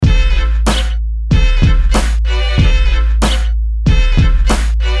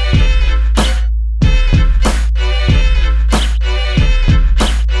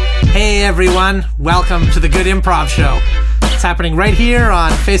everyone. Welcome to the Good Improv Show. It's happening right here on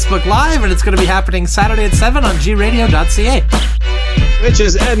Facebook Live, and it's going to be happening Saturday at 7 on gradio.ca. Which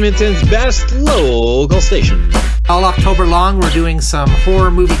is Edmonton's best local station. All October long, we're doing some horror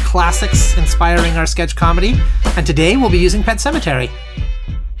movie classics inspiring our sketch comedy, and today we'll be using Pet Semetary.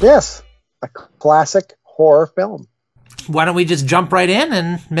 Yes, a classic horror film. Why don't we just jump right in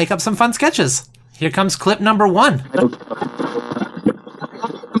and make up some fun sketches? Here comes clip number 1.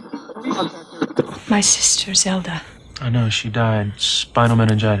 My sister, Zelda. I know, she died. Spinal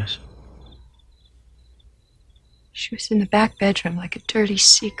meningitis. She was in the back bedroom like a dirty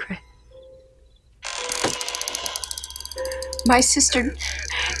secret. My sister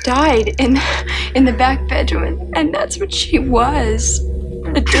died in the back bedroom, and that's what she was.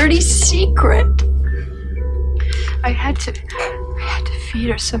 A dirty secret. I had to feed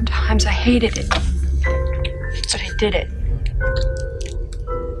her sometimes. I hated it. But I did it.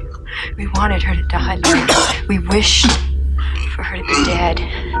 We wanted her to die. We wished for her to be dead.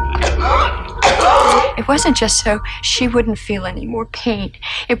 It wasn't just so she wouldn't feel any more pain.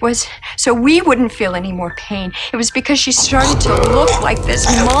 It was so we wouldn't feel any more pain. It was because she started to look like this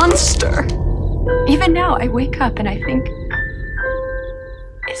monster. Even now, I wake up and I think,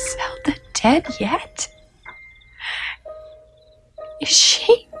 is Zelda dead yet? Is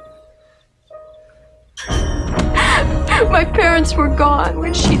she? My parents were gone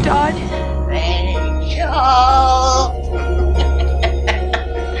when she died.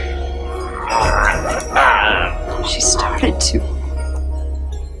 She started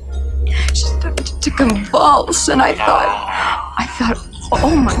to convulse, and I thought,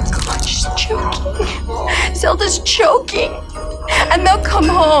 oh my God, she's choking. Zelda's choking. And they'll come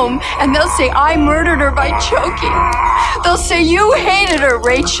home and they'll say, I murdered her by choking. They'll say, you hated her,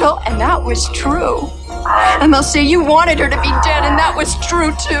 Rachel, and that was true. And they'll say, you wanted her to be dead, and that was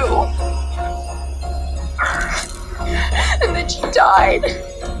true too. And then she died.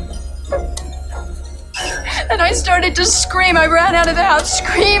 And I started to scream. I ran out of the house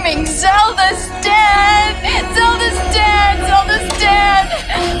screaming, Zelda's dead! Zelda's dead! Zelda's dead!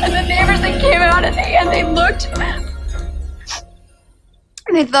 And the neighbors, they came out and they looked.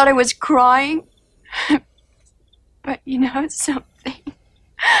 And they thought I was crying. But you know something?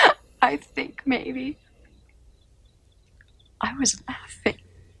 I think maybe I was laughing.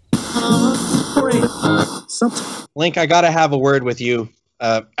 Link, I gotta have a word with you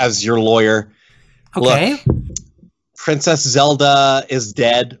as your lawyer. Okay. Look, Princess Zelda is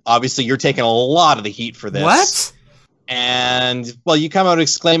dead. Obviously, you're taking a lot of the heat for this. What? And, well, you come out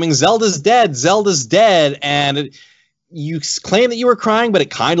exclaiming, Zelda's dead, Zelda's dead. And you claim that you were crying, but it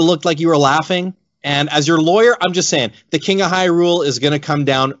kind of looked like you were laughing. And as your lawyer, I'm just saying, the King of Hyrule is going to come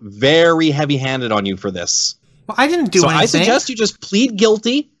down very heavy-handed on you for this. Well, I didn't do anything. So I suggest you just plead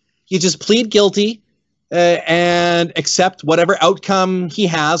guilty. You just plead guilty and accept whatever outcome he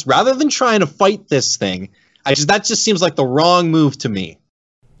has, rather than trying to fight this thing. That just seems like the wrong move to me.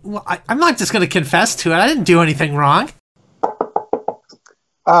 Well, I'm not just going to confess to it. I didn't do anything wrong.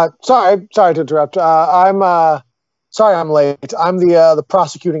 Sorry to interrupt. Sorry I'm late. I'm the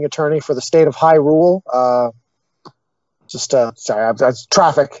prosecuting attorney for the state of Hyrule. Sorry, that's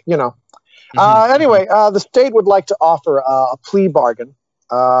traffic, you know. Anyway, the state would like to offer a plea bargain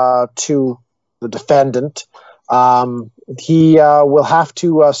to the defendant. He will have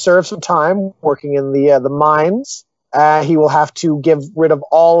to serve some time working in the mines. He will have to give rid of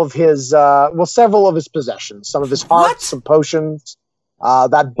all of his, several of his possessions. Some of his hearts, some potions.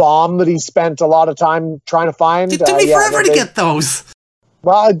 That bomb that he spent a lot of time trying to find. It took me forever to get those.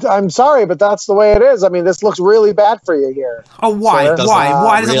 Well, I'm sorry, but that's the way it is. I mean, this looks really bad for you here. Oh, why? Sir.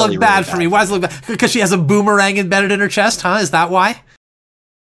 Why does it really, look bad really for me? Why does it look bad? Because she has a boomerang embedded in her chest, huh? Is that why?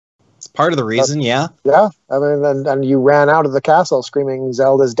 It's part of the reason, yeah. Yeah, I mean, and you ran out of the castle screaming,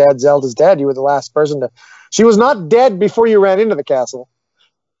 Zelda's dead, Zelda's dead. You were the last person to... She was not dead before you ran into the castle.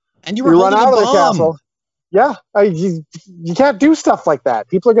 And you were holding run out a of the bomb. castle. Yeah, you can't do stuff like that.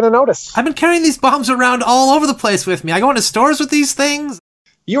 People are going to notice. I've been carrying these bombs around all over the place with me. I go into stores with these things.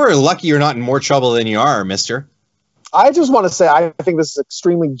 You are lucky you're not in more trouble than you are, mister. I just want to say I think this is an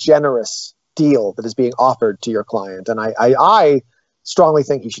extremely generous deal that is being offered to your client, and I strongly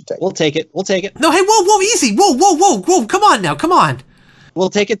think you should take it. We'll take it. No, hey, whoa, easy. Whoa. Come on now, come on. We'll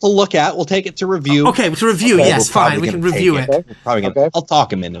take it to look at. We'll take it to review. Okay, to review, Okay. yes, fine. We can review it. Okay. We're probably gonna, Okay. I'll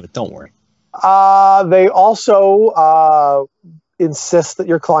talk him into it. Don't worry. They also insist that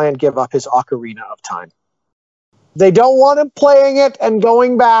your client give up his Ocarina of Time. They don't want him playing it and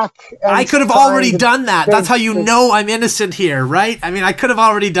going back. And I could have already done that. That's how you know I'm innocent here, right? I mean, I could have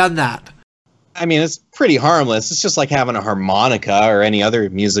already done that. I mean, it's pretty harmless. It's just like having a harmonica or any other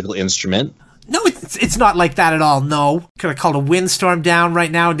musical instrument. No, it's not like that at all, no. Could have called a windstorm down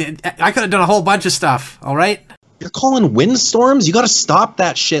right now. I could have done a whole bunch of stuff, all right? You're calling windstorms? You got to stop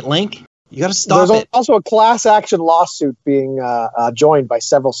that shit, Link. You got to stop There's it. also a class action lawsuit being joined by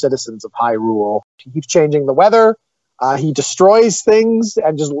several citizens of Hyrule. He keeps changing the weather. He destroys things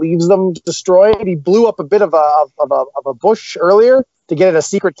and just leaves them destroyed. He blew up a bit of a bush earlier to get at a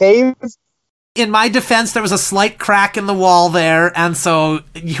secret cave. In my defense, there was a slight crack in the wall there, and so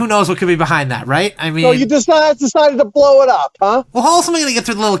who knows what could be behind that, right? I mean... So you decided to blow it up, huh? Well, how else am I going to get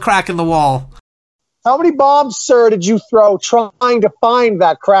through the little crack in the wall? How many bombs, sir, did you throw trying to find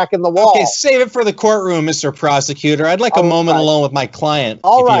that crack in the wall? Okay, save it for the courtroom, Mr. Prosecutor. I'd like a moment alone with my client, if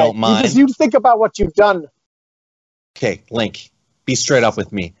you don't mind. You think about what you've done. Okay, Link, be straight up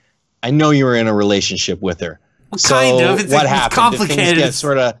with me. I know you were in a relationship with her. Well, kind of. It's complicated.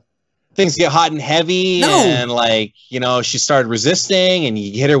 Did things get hot and heavy, and she started resisting, and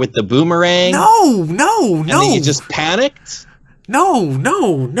you hit her with the boomerang. No. And then you just panicked. No.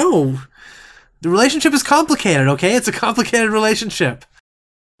 The relationship is complicated. Okay, it's a complicated relationship.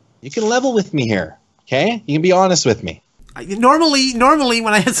 You can level with me here. Okay, you can be honest with me. Normally,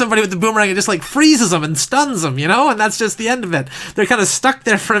 when I hit somebody with the boomerang, it just freezes them and stuns them, and that's just the end of it. They're kind of stuck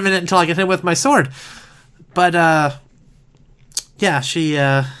there for a minute until I get hit with my sword. But yeah, she.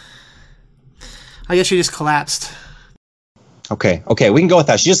 I guess she just collapsed. Okay, we can go with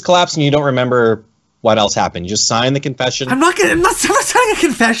that. She just collapsed and you don't remember what else happened. You just signed the confession. I'm not signing a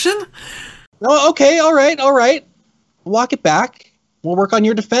confession. Oh, okay, all right. Walk it back. We'll work on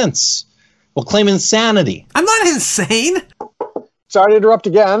your defense. We'll claim insanity. I'm not insane. Sorry to interrupt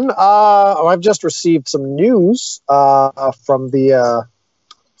again. I've just received some news from the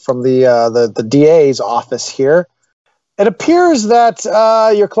DA's office here. It appears that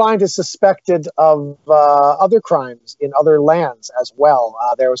your client is suspected of other crimes in other lands as well.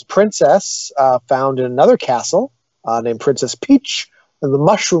 There was a princess found in another castle named Princess Peach in the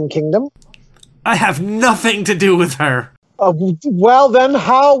Mushroom Kingdom. I have nothing to do with her. Well, then,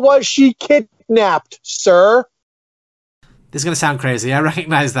 how was she kidnapped, sir? This is going to sound crazy. I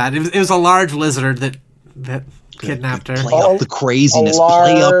recognize that. It was a large lizard that kidnapped her. Play up the craziness. A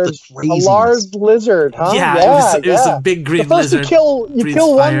large lizard, huh? Yeah, it was a big green lizard. You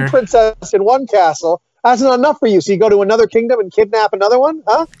kill one princess in one castle. That's not enough for you, so you go to another kingdom and kidnap another one?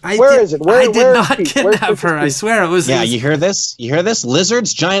 Huh? Where is it? I did not kidnap her. I swear it was... Yeah, you hear this?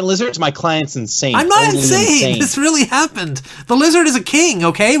 Lizards, giant lizards? My client's insane. I'm not insane. This really happened. The lizard is a king,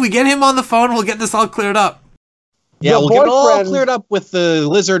 okay? We get him on the phone, we'll get this all cleared up. Yeah, we'll get it all cleared up with the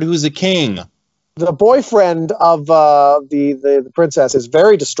lizard who's a king. The boyfriend of the princess is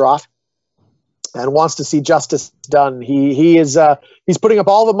very distraught and wants to see justice done. He's putting up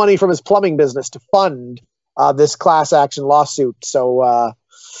all the money from his plumbing business to fund this class action lawsuit. So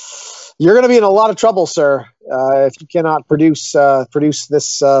you're going to be in a lot of trouble, sir, if you cannot produce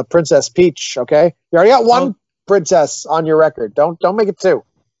this Princess Peach. Okay, you already got one princess on your record. Don't make it two.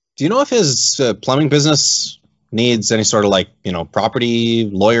 Do you know if his plumbing business needs any sort of property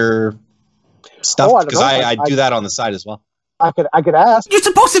lawyer stuff? Because I do that on the side as well. I could ask. You're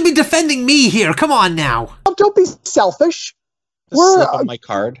supposed to be defending me here. Come on now. Oh, don't be selfish. Slip on my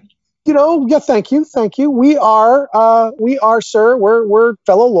card. Yeah. Thank you. We are, sir. We're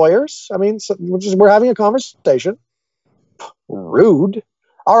fellow lawyers. I mean, we're having a conversation. Rude.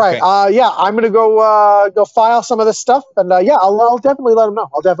 All right. Okay. Yeah. I'm gonna go file some of this stuff, and I'll definitely let him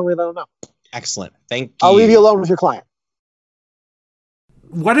know. Excellent. Thank you. I'll leave you alone with your client.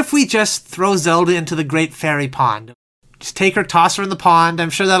 What if we just throw Zelda into the Great Fairy Pond? Just take her, toss her in the pond.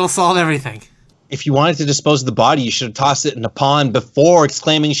 I'm sure that'll solve everything. If you wanted to dispose of the body, you should have tossed it in the pond before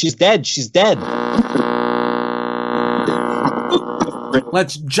exclaiming, "She's dead, she's dead."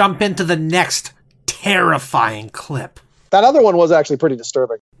 Let's jump into the next terrifying clip. That other one was actually pretty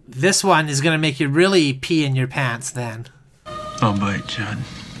disturbing. This one is going to make you really pee in your pants then. I'll bite, Judd.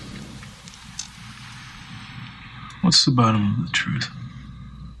 What's the bottom of the truth?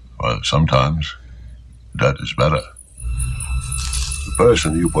 Well, sometimes that is better. The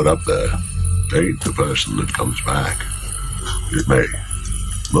person you put up there ain't the person that comes back. It may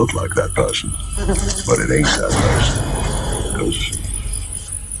look like that person, but it ain't that person. Because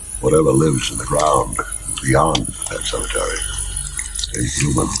whatever lives in the ground beyond that cemetery ain't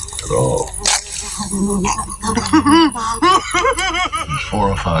human at all. It was 4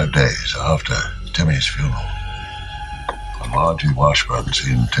 or 5 days after Timmy's funeral. Margie Washburn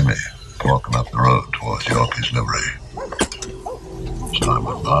seen Timmy walking up the road towards Yorkie's livery. As time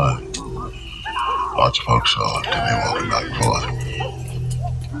went by, lots of folks saw Timmy walking back and forth.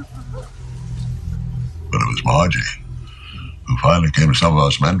 But it was Margie who finally came to some of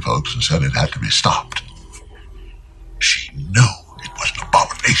us men folks and said it had to be stopped. She knew it was an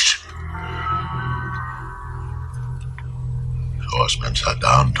abomination. So us men sat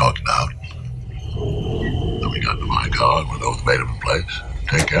down and talked it out. Then we got into my car and went over to the Bateman place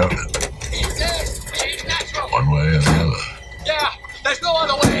to take care of it. He's dead. He's natural. One way or the other. Yeah, there's no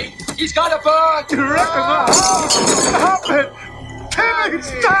other way. He's got to burn. Stop it! Timmy,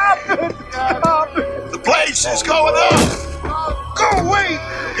 stop it! Stop it! The place is going up! Go away!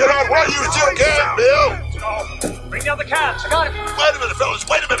 Get on while you still can, Bill! Bring down the cans. I got him. Wait a minute, fellas,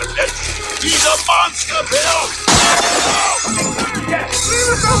 wait a minute. He's a monster, Bill! Leave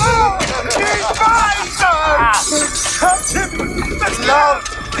us alone! He's mine, son! Touch him! Let's love!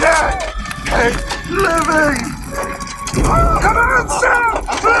 Dead! Hate living! Come on,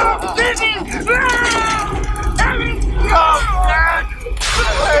 son! Dizzy!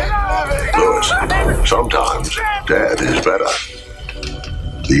 Lewis, sometimes dead is better.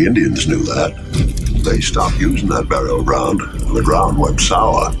 The Indians knew that. They stopped using that burial ground when the ground went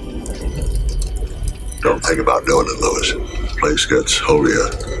sour. Don't think about doing it, Lewis. The place gets holier.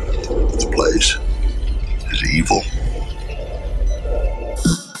 The place is evil.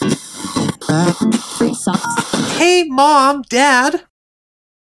 Hey, Mom, Dad.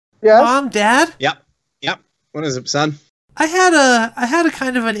 Yes? Mom, Dad. Yep. What is it, son? I had a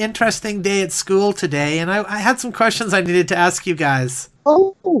kind of an interesting day at school today, and I had some questions I needed to ask you guys.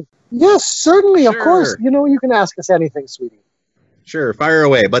 Oh, yes, certainly, of Sure. course. You know, you can ask us anything, sweetie. Sure, fire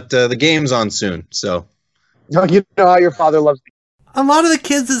away. But the game's on soon, so. No, you know how your father loves me. A lot of the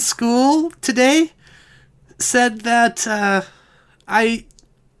kids at school today said that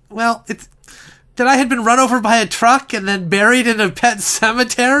that I had been run over by a truck and then buried in a pet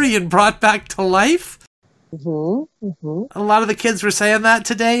cemetery and brought back to life. A lot of the kids were saying that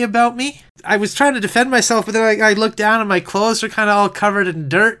today about me. I was trying to defend myself, but then I looked down and my clothes are kind of all covered in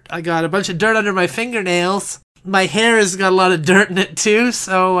dirt. I got a bunch of dirt under my fingernails. My hair has got a lot of dirt in it too,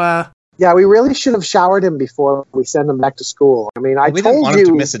 so Yeah, we really should have showered him before we send him back to school. I mean, We didn't want him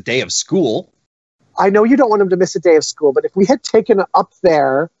to miss a day of school. I know you don't want him to miss a day of school, but if we had taken him up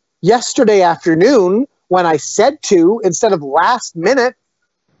there yesterday afternoon when I said to, instead of last minute,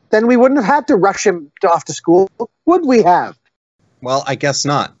 then we wouldn't have had to rush him off to school, would we have? Well, I guess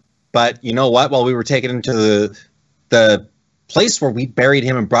not. But you know what? While we were taking him to the place where we buried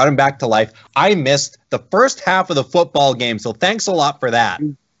him and brought him back to life, I missed the first half of the football game. So thanks a lot for that.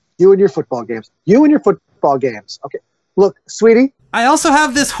 You and your football games. Okay. Look, sweetie, I also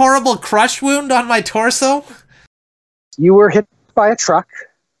have this horrible crush wound on my torso. you were hit by a truck,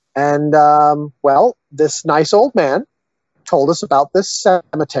 and, this nice old man told us about this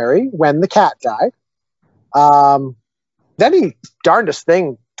cemetery when the cat died. Then he, darndest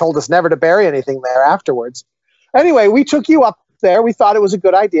thing, told us never to bury anything there afterwards. Anyway, we took you up there. We thought it was a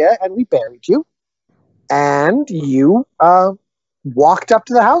good idea, and we buried you. And you walked up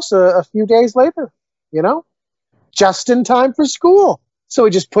to the house a few days later, just in time for school. So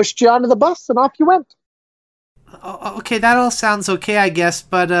we just pushed you onto the bus, and off you went. Okay, that all sounds okay, I guess,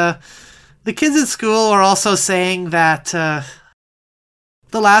 but the kids at school are also saying that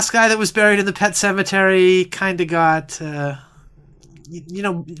the last guy that was buried in the pet cemetery kind of got,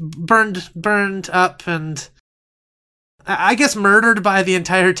 burned up and I guess murdered by the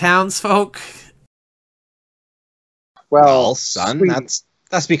entire townsfolk. Well, son, sweetie.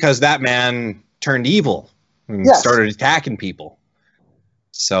 that's because that man turned evil and Yes. started attacking people.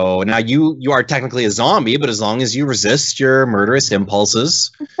 So now you are technically a zombie, but as long as you resist your murderous impulses,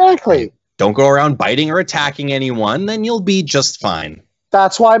 Exactly. don't go around biting or attacking anyone, then you'll be just fine.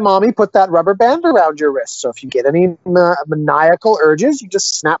 That's why Mommy put that rubber band around your wrist. So if you get any maniacal urges, you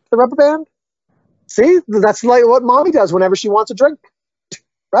just snap the rubber band. See? That's like what Mommy does whenever she wants a drink.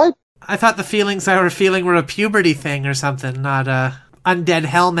 Right? I thought the feelings I were feeling were a puberty thing or something, not a undead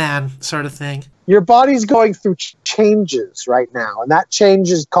hellman sort of thing. Your body's going through changes right now, and that change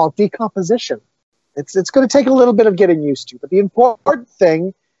is called decomposition. It's going to take a little bit of getting used to, but the important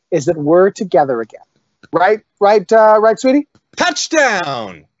thing is that we're together again. Right, sweetie?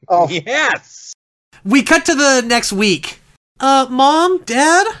 Touchdown! Oh. Yes! We cut to the next week. Mom,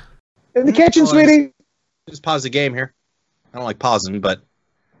 Dad? In the kitchen, sweetie. Just pause the game here. I don't like pausing, but...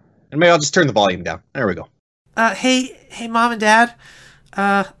 And maybe I'll just turn the volume down. There we go. Hey, Mom and Dad.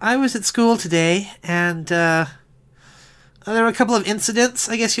 I was at school today, and there were a couple of incidents,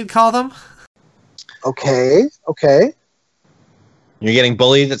 I guess you'd call them. Okay. You're getting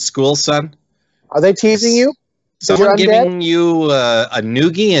bullied at school, son? Are they teasing you? Someone You're undead? giving you a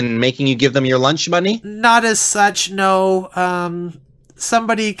noogie and making you give them your lunch money? Not as such, no.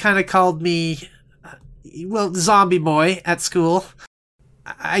 Somebody kind of called me well, zombie boy at school.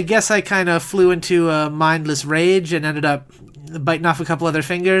 I guess I kind of flew into a mindless rage and ended up biting off a couple other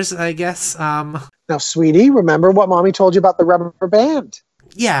fingers, I guess. Now, sweetie, remember what Mommy told you about the rubber band?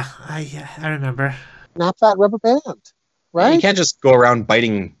 Yeah, I remember. Snap that rubber band, right? You can't just go around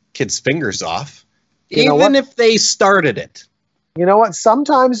biting kids' fingers off, You know even what? if they started it. You know what?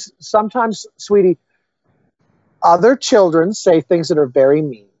 Sometimes, sweetie, other children say things that are very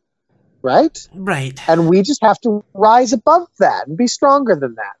mean, right? Right. And we just have to rise above that and be stronger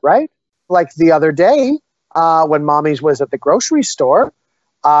than that, right? Like the other day, when Mommy was at the grocery store,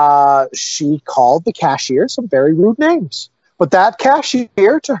 she called the cashier some very rude names. But that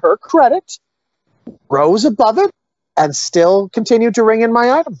cashier, to her credit, rose above it and still continued to ring in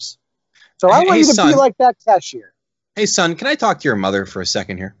my items. So I want you to be like that cashier. Hey, son, can I talk to your mother for a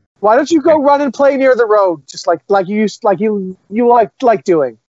second here? Why don't you go run and play near the road, just like you used, like you like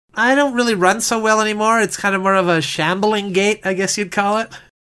doing? I don't really run so well anymore. It's kind of more of a shambling gait, I guess you'd call it.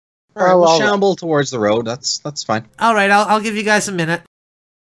 All right, we'll shamble towards the road. That's fine. All right, I'll give you guys a minute.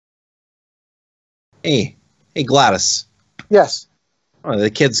 Hey, Gladys. Yes. Oh, the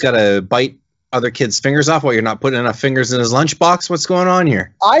kid's got to bite other kids' fingers off while you're not putting enough fingers in his lunchbox? What's going on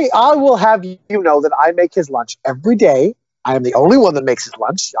here? I will have you know that I make his lunch every day. I am the only one that makes his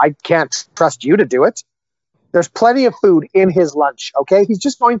lunch. I can't trust you to do it. There's plenty of food in his lunch, okay? He's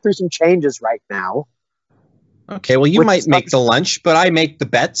just going through some changes right now. Okay, well, you might make the lunch, but I make the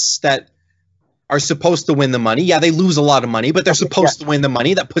bets that are supposed to win the money. Yeah, they lose a lot of money, but they're supposed to win the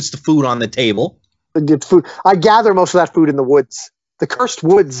money. That puts the food on the table. The food. I gather most of that food in the woods. The cursed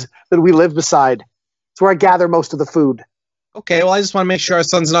woods that we live beside. It's where I gather most of the food. Okay, well, I just want to make sure our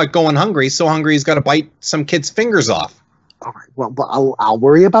son's not going hungry. So hungry he's got to bite some kid's fingers off. All right, well, I'll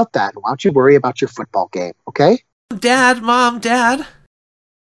worry about that. Why don't you worry about your football game, okay? Dad.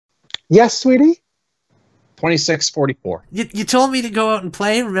 Yes, sweetie? 26-44. You told me to go out and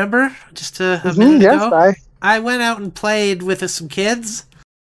play, remember? Just a minute ago. I went out and played with some kids.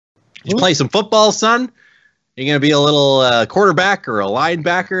 Did you play some football, son? Are you going to be a little quarterback or a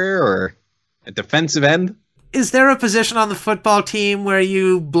linebacker or a defensive end? Is there a position on the football team where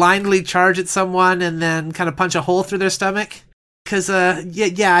you blindly charge at someone and then kind of punch a hole through their stomach? Because,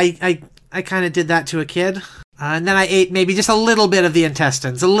 I kind of did that to a kid. And then I ate maybe just a little bit of the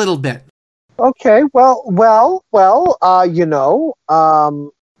intestines, a little bit. Okay, I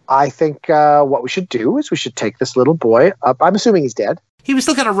think what we should do is we should take this little boy up. I'm assuming he's dead. He was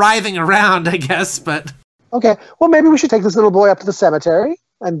still kind of writhing around, I guess, but... Okay, well, maybe we should take this little boy up to the cemetery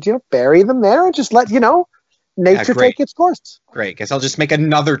and, bury them there and just let, nature take its course. Great, guess I'll just make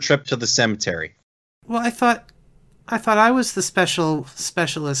another trip to the cemetery. Well, I thought I was the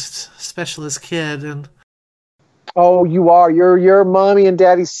specialist kid, and... Oh, you are. You're mommy and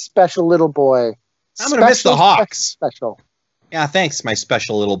daddy's special little boy. I'm going to miss the Hawks. Special. Yeah, thanks, my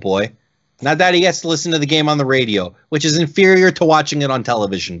special little boy. Now Daddy gets to listen to the game on the radio, which is inferior to watching it on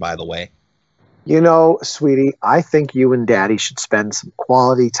television, by the way. Sweetie, I think you and Daddy should spend some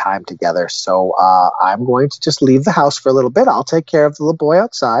quality time together. So I'm going to just leave the house for a little bit. I'll take care of the little boy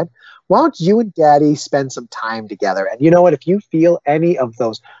outside. Why don't you and Daddy spend some time together? And you know what? If you feel any of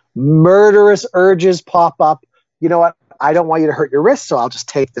those murderous urges pop up, you know what? I don't want you to hurt your wrist, so I'll just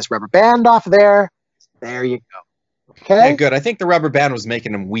take this rubber band off there. There you go. Okay? Yeah, good. I think the rubber band was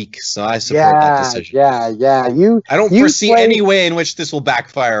making him weak, so I support that decision. Yeah. I don't foresee any way in which this will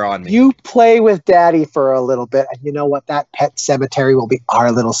backfire on me. You play with Daddy for a little bit, and you know what? That pet cemetery will be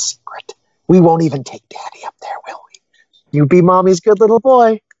our little secret. We won't even take Daddy up there, will we? You be Mommy's good little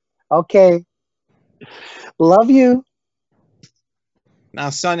boy. Okay. Love you. Now,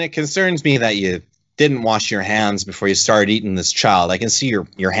 son, it concerns me that you didn't wash your hands before you started eating this child. I can see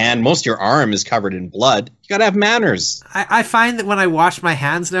your hand, most of your arm is covered in blood. You gotta have manners. I find that when I wash my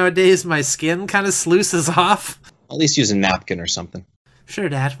hands nowadays, my skin kind of sluices off. At least use a napkin or something. Sure,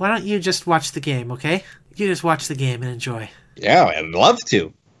 Dad. Why don't you just watch the game, okay? You just watch the game and enjoy. Yeah, I'd love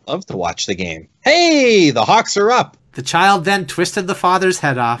to. Love to watch the game. Hey, the Hawks are up. The child then twisted the father's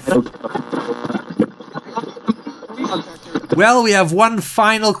head off. Well, we have one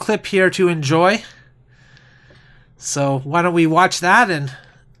final clip here to enjoy. So why don't we watch that and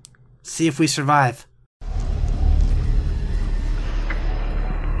see if we survive.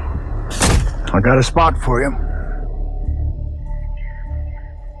 I got a spot for you.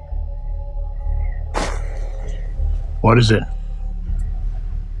 What is it?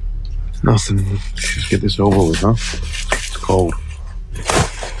 Nothing. Let's just get this over with, huh? It's cold.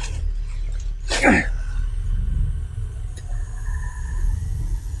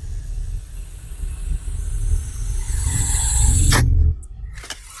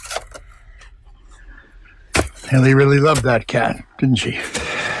 Ellie really loved that cat, didn't she?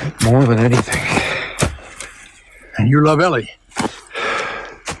 More than anything. And you love Ellie.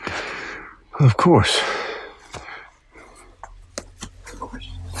 Of course.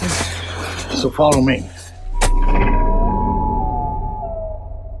 So follow me.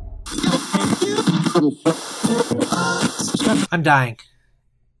 I'm dying.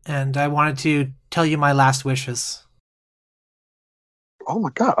 And I wanted to tell you my last wishes. Oh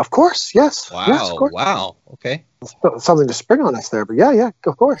my God! Of course, yes. Wow. Yes, of course. Wow. Okay. Something to spring on us there, but yeah,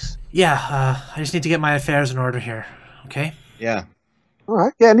 of course. Yeah, I just need to get my affairs in order here. Okay? Yeah. All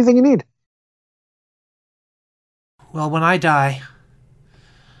right. Yeah, anything you need. Well, when I die,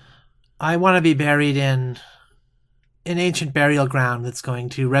 I want to be buried in an ancient burial ground that's going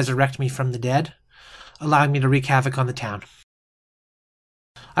to resurrect me from the dead, allowing me to wreak havoc on the town.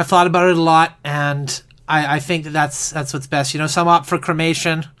 I've thought about it a lot, and I think that's what's best. You know, some opt for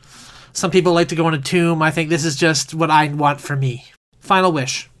cremation. Some people like to go in a tomb. I think this is just what I want for me. Final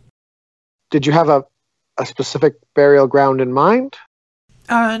wish. Did you have a specific burial ground in mind?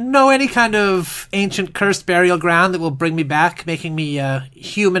 No, any kind of ancient cursed burial ground that will bring me back, making me a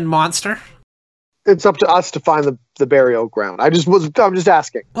human monster. It's up to us to find the burial ground. I'm just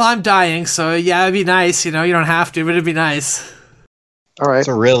asking. Well, I'm dying, so yeah, it'd be nice. You know, you don't have to, but it'd be nice. All right. It's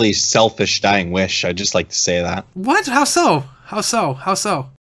a really selfish dying wish. I'd just like to say that. What? How so? How so? How so?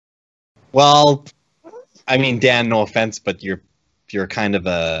 Well, I mean, Dan, no offense, but you're kind of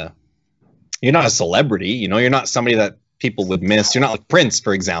you're not a celebrity. You know, you're not somebody that people would miss. You're not like Prince,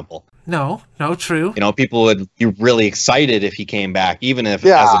 for example. No, true. You know, people would be really excited if he came back, even if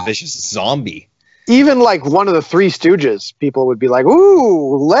as a vicious zombie. Even like one of the Three Stooges, people would be like,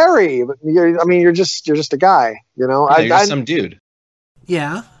 "Ooh, Larry!" But you're just a guy, you know. Yeah, you're just some dude.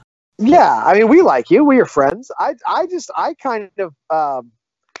 Yeah. Yeah, I mean, we like you. We're your friends. I kind of.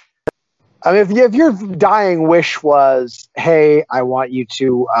 I mean, if your dying wish was, "Hey, I want you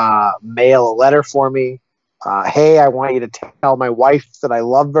to mail a letter for me. Hey, I want you to tell my wife that I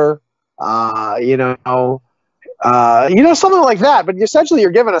love her." Something like that. But essentially,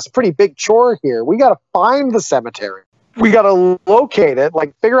 you're giving us a pretty big chore here. We got to find the cemetery. We got to locate it,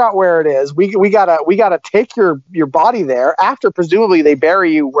 like figure out where it is. We gotta take your body there after presumably they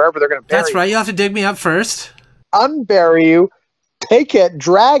bury you wherever they're going to bury you. That's right. You have to dig me up first. Unbury you, take it,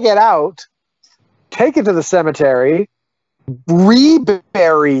 drag it out, take it to the cemetery,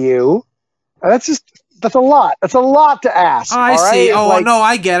 rebury you. That's a lot. That's a lot to ask. Oh, I see. Right? Oh, no,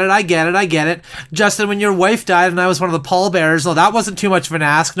 I get it. Justin, when your wife died and I was one of the pallbearers, no, that wasn't too much of an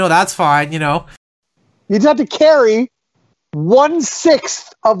ask. No, that's fine, you know. You'd have to carry 1/6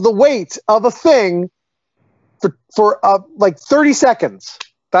 of the weight of a thing for like 30 seconds.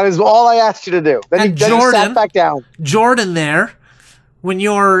 That is all I asked you to do. Then you sat back down. Jordan there, when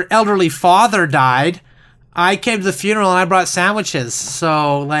your elderly father died, I came to the funeral and I brought sandwiches.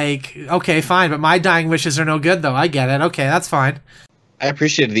 So, like, okay, fine. But my dying wishes are no good, though. I get it. Okay, that's fine. I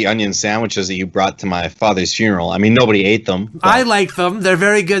appreciated the onion sandwiches that you brought to my father's funeral. I mean, nobody ate them. But I like them. They're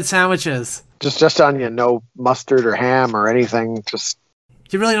very good sandwiches. Just onion, no mustard or ham or anything. Just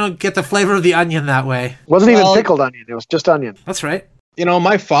you really don't get the flavor of the onion that way. Wasn't even pickled onion. It was just onion. That's right. You know,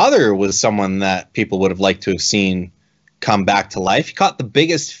 my father was someone that people would have liked to have seen come back to life. He caught the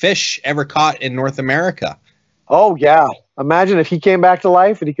biggest fish ever caught in North America. Oh, yeah. Imagine if he came back to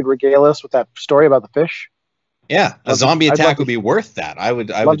life and he could regale us with that story about the fish. Yeah, a zombie attack would be worth that. I'd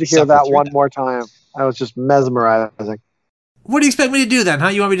love to hear that one more time. I was just mesmerizing. What do you expect me to do then, huh?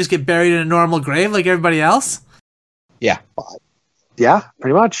 You want me to just get buried in a normal grave like everybody else? Yeah. Yeah,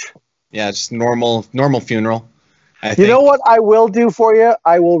 pretty much. Yeah, just normal funeral. You know what I will do for you?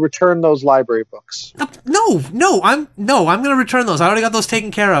 I will return those library books. No, I'm going to return those. I already got those taken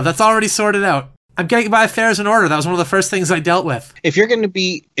care of. That's already sorted out. I'm getting my affairs in order. That was one of the first things I dealt with. If you're going to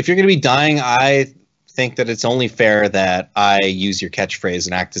be dying, I think that it's only fair that I use your catchphrase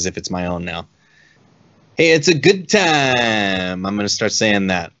and act as if it's my own now. Hey, it's a good time. I'm going to start saying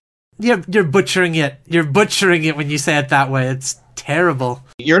that. You're butchering it. You're butchering it when you say it that way. It's terrible.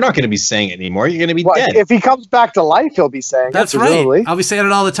 You're not going to be saying it anymore. You're going to be dead. If he comes back to life, he'll be saying that's it. That's presumably. right. I'll be saying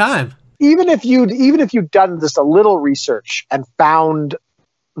it all the time. Even if you'd done just a little research and found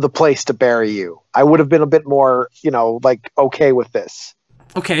the place to bury you, I would have been a bit more, okay with this.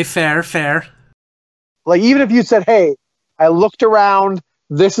 Okay, fair. Like, even if you said, hey, I looked around,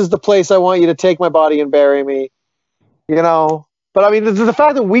 this is the place I want you to take my body and bury me, But, I mean, the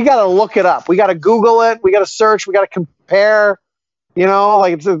fact that we got to look it up. We got to Google it. We got to search. We got to compare. Who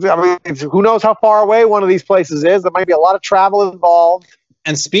knows how far away one of these places is. There might be a lot of travel involved.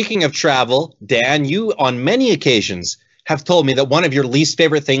 And speaking of travel, Dan, you on many occasions have told me that one of your least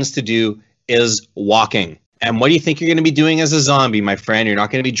favorite things to do is walking. And what do you think you're going to be doing as a zombie, my friend? You're not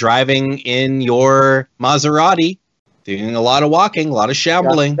going to be driving in your Maserati, doing a lot of walking, a lot of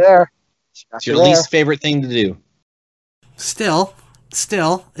shambling. There. It's your least favorite thing to do. Still,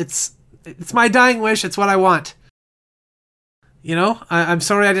 it's my dying wish. It's what I want. You know, I'm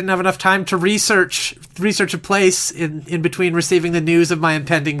sorry I didn't have enough time to research a place in between receiving the news of my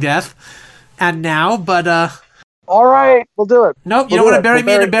impending death and now, but all right, we'll do it. Nope, you don't want to bury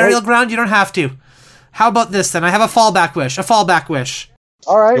me in a burial ground? You don't have to. How about this then? I have a fallback wish.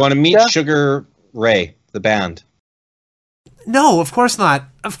 All right. You want to meet Sugar Ray, the band? No, of course not.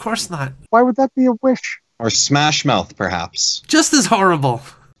 Why would that be a wish? Or Smash Mouth, perhaps. Just as horrible.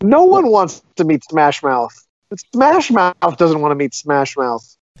 No one wants to meet Smash Mouth. Smash Mouth doesn't want to meet Smash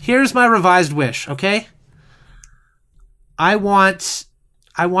Mouth. Here's my revised wish, okay? I want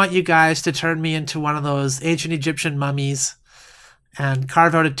you guys to turn me into one of those ancient Egyptian mummies and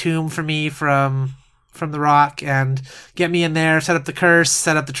carve out a tomb for me from the rock and get me in there, set up the curse,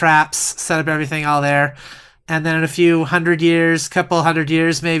 set up the traps, set up everything all there. And then in a couple hundred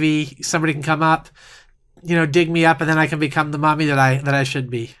years, maybe somebody can come up, you know, dig me up, and then I can become the mummy that I should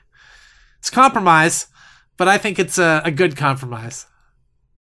be. It's compromise, but I think it's a good compromise.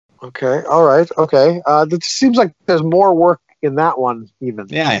 Okay, all right, okay. It seems like there's more work in that one, even.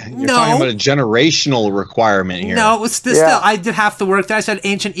 Yeah, you're talking about a generational requirement here. No, it's still, I did half the work there. I said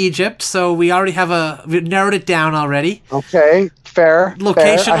ancient Egypt, so we already we narrowed it down already. Okay, fair.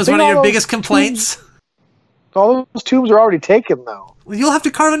 Location was one of your biggest complaints. All those tombs are already taken, though. Well, you'll have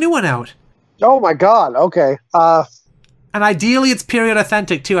to carve a new one out. Oh my god, okay. And ideally it's period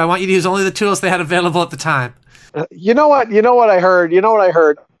authentic, too. I want you to use only the tools they had available at the time. You know what I heard?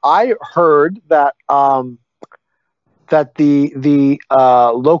 I heard that that the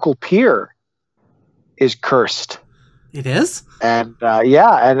local pier is cursed. It is? And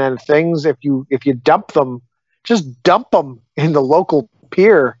and then things, if you dump them, just dump them in the local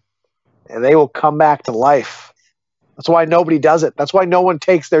pier and they will come back to life. That's why nobody does it. That's why no one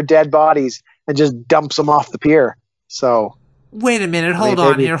takes their dead bodies and just dumps them off the pier. So wait a minute, hold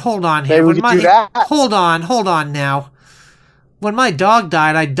on here. Hold on now. When my dog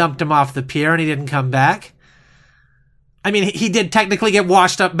died, I dumped him off the pier and he didn't come back. I mean, he did technically get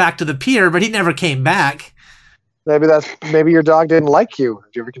washed up back to the pier, but he never came back. Maybe your dog didn't like you.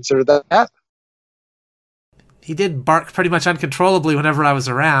 Did you ever consider that? He did bark pretty much uncontrollably whenever I was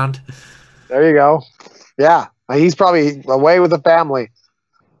around. There you go. Yeah, he's probably away with the family,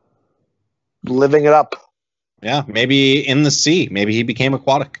 living it up. Yeah, maybe in the sea. Maybe he became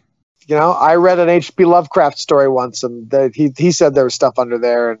aquatic. You know, I read an H.P. Lovecraft story once, and he said there was stuff under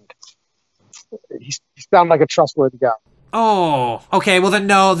there, and he sounded like a trustworthy guy. Oh, okay. Well, then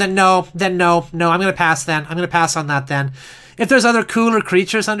no. I'm going to pass then. I'm going to pass on that then. If there's other cooler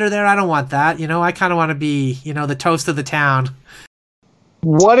creatures under there, I don't want that. You know, I kind of want to be, you know, the toast of the town.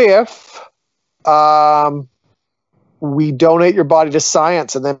 What if we donate your body to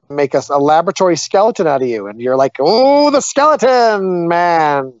science and then make us a laboratory skeleton out of you? And you're like, oh, the skeleton,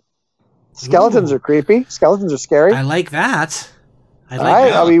 man. Skeletons are creepy. Skeletons are scary. I like that.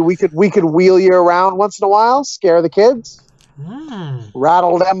 I mean, we could wheel you around once in a while, scare the kids,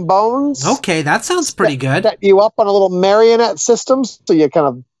 rattle them bones. Okay, that sounds pretty good. Set you up on a little marionette system so you kind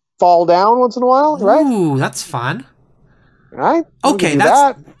of fall down once in a while, right? Ooh, that's fun. Right? Okay,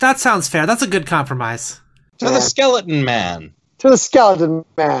 that sounds fair. That's a good compromise. To the skeleton man. To the skeleton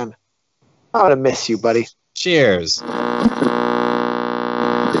man. I'm gonna miss you, buddy. Cheers.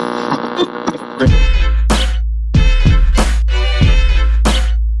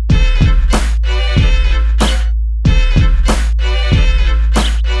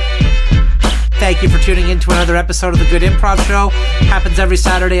 Thank you for tuning in to another episode of The Good Improv Show. Happens every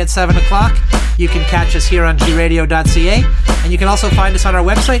Saturday at 7 o'clock. You can catch us here on gradio.ca, and you can also find us on our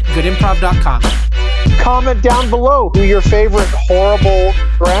website, goodimprov.com. Comment down below who your favorite horrible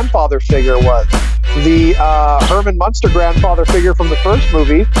grandfather figure was. The Herman Munster grandfather figure from the first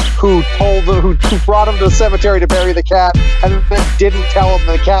movie, who brought him to the cemetery to bury the cat, and then didn't tell him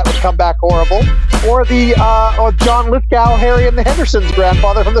the cat would come back horrible, or the John Lithgow, Harry and the Hendersons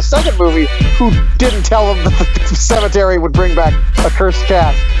grandfather from the second movie, who didn't tell him that the cemetery would bring back a cursed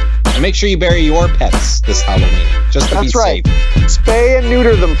cat. And make sure you bury your pets this Halloween, just to be safe. Spay and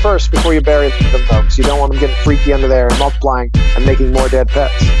neuter them first before you bury them, though, because you don't want them getting freaky under there and multiplying and making more dead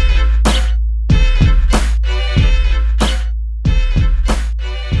pets.